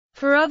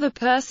For other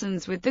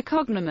persons with the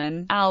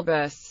cognomen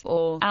Albus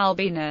or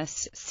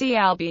Albinus, see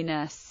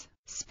Albinus.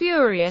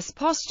 Spurius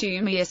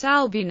Postumius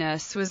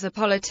Albinus was a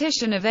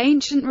politician of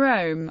ancient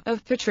Rome,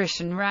 of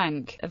patrician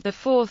rank, of the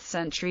 4th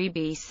century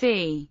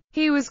BC.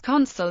 He was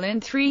consul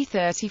in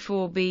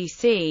 334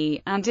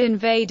 BC, and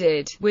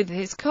invaded, with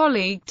his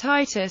colleague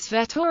Titus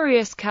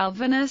Veturius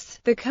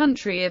Calvinus, the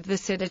country of the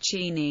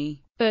Sidicini.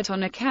 But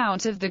on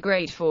account of the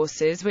great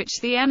forces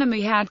which the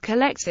enemy had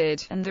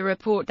collected, and the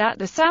report that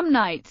the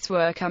Samnites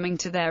were coming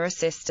to their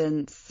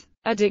assistance,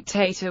 a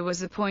dictator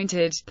was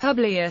appointed,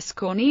 Publius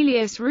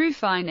Cornelius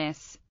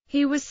Rufinus.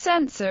 He was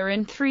censor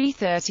in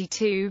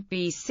 332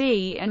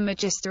 BC and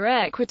magister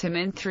equitum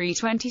in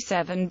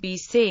 327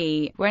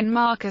 BC, when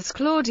Marcus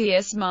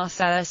Claudius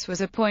Marcellus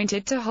was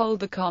appointed to hold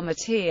the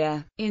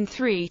comitia. In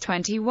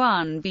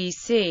 321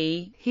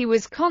 BC, he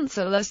was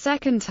consul a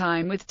second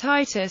time with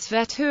Titus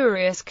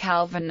Veturius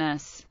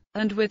Calvinus,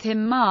 and with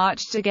him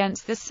marched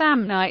against the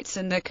Samnites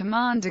and the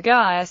commander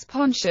Gaius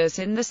Pontius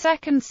in the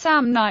Second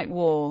Samnite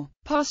War.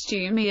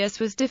 Postumius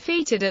was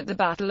defeated at the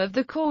Battle of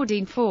the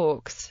Caudine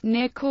Forks,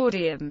 near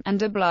Caudium,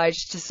 and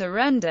obliged to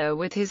surrender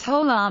with his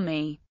whole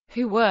army,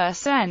 who were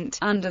sent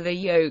under the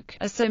yoke,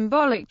 a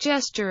symbolic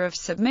gesture of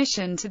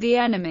submission to the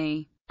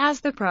enemy. As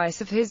the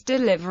price of his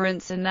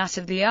deliverance and that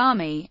of the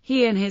army,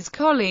 he and his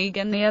colleague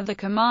and the other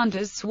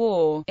commanders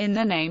swore, in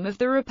the name of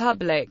the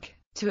Republic,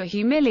 to a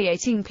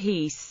humiliating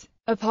peace.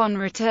 Upon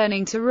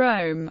returning to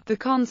Rome, the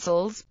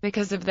consuls,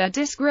 because of their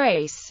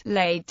disgrace,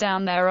 laid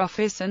down their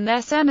office and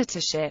their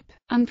senatorship,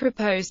 and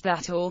proposed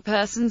that all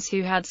persons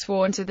who had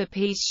sworn to the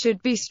peace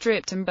should be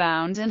stripped and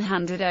bound and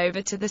handed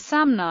over to the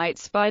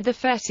Samnites by the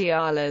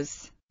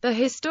Fetialas. The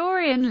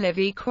historian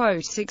Livy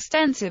quotes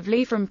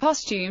extensively from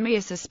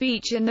Postumius a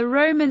speech in the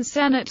Roman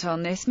Senate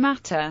on this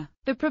matter.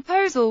 The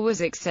proposal was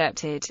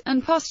accepted,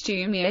 and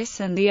Postumius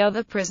and the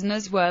other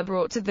prisoners were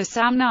brought to the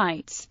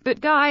Samnites,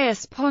 but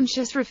Gaius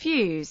Pontius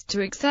refused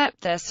to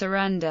accept their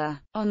surrender,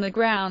 on the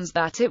grounds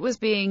that it was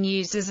being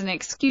used as an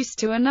excuse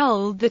to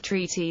annul the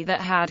treaty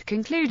that had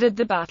concluded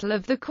the Battle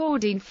of the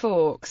Caudine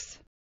Forks.